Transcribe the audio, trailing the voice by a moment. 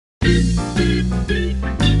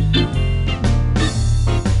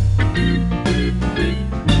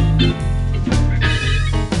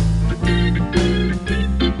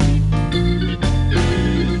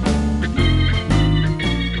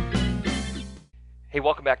Hey,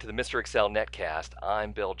 welcome back to the Mr. Excel Netcast.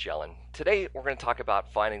 I'm Bill Jelen. Today we're going to talk about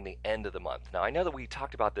finding the end of the month. Now, I know that we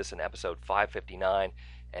talked about this in episode 559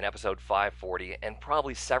 and episode 540 and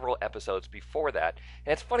probably several episodes before that.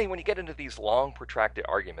 And it's funny when you get into these long, protracted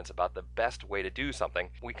arguments about the best way to do something,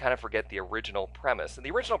 we kind of forget the original premise. And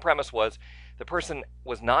the original premise was the person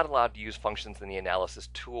was not allowed to use functions in the analysis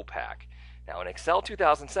tool pack. Now, in Excel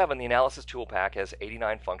 2007, the analysis tool pack has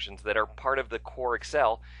 89 functions that are part of the core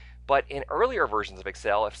Excel. But in earlier versions of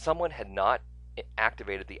Excel, if someone had not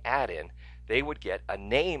activated the add-in, they would get a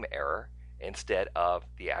name error instead of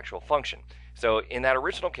the actual function. So in that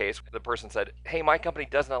original case, the person said, hey, my company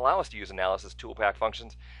doesn't allow us to use analysis toolpack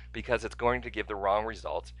functions because it's going to give the wrong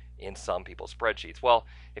results in some people's spreadsheets. Well,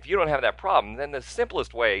 if you don't have that problem, then the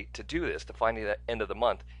simplest way to do this, to find the end of the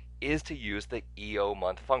month, is to use the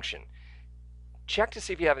EOMonth function. Check to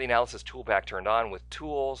see if you have the analysis toolpack turned on with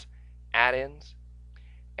tools, add-ins,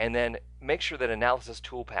 and then make sure that analysis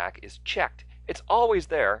toolpack is checked. It's always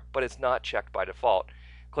there, but it's not checked by default.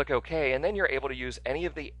 Click OK, and then you're able to use any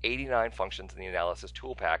of the 89 functions in the analysis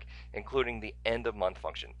toolpack, including the end of month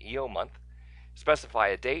function, EOMonth. Specify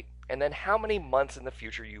a date, and then how many months in the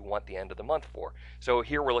future you want the end of the month for. So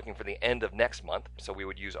here we're looking for the end of next month, so we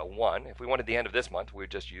would use a 1. If we wanted the end of this month, we would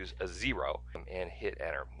just use a 0 and hit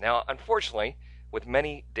enter. Now, unfortunately, with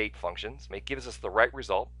many date functions, it gives us the right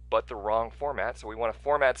result, but the wrong format. So we want to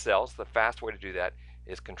format cells. The fast way to do that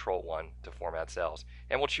is Control-1 to format cells.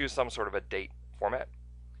 And we'll choose some sort of a date format.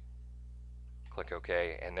 Click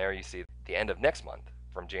OK, and there you see the end of next month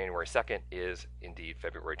from January 2nd is indeed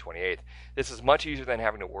February 28th. This is much easier than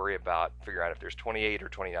having to worry about figuring out if there's 28 or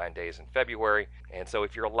 29 days in February. And so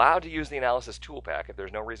if you're allowed to use the analysis toolpack, if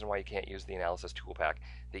there's no reason why you can't use the analysis toolpack,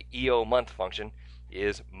 the EOMonth function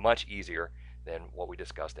is much easier than what we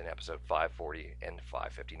discussed in episode 540 and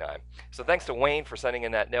 559. So thanks to Wayne for sending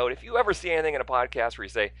in that note. If you ever see anything in a podcast where you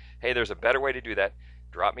say, hey, there's a better way to do that,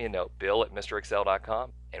 drop me a note,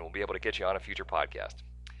 bill@mrexcel.com, and we'll be able to get you on a future podcast.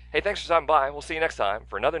 Hey, thanks for stopping by. We'll see you next time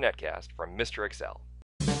for another netcast from Mr. Excel.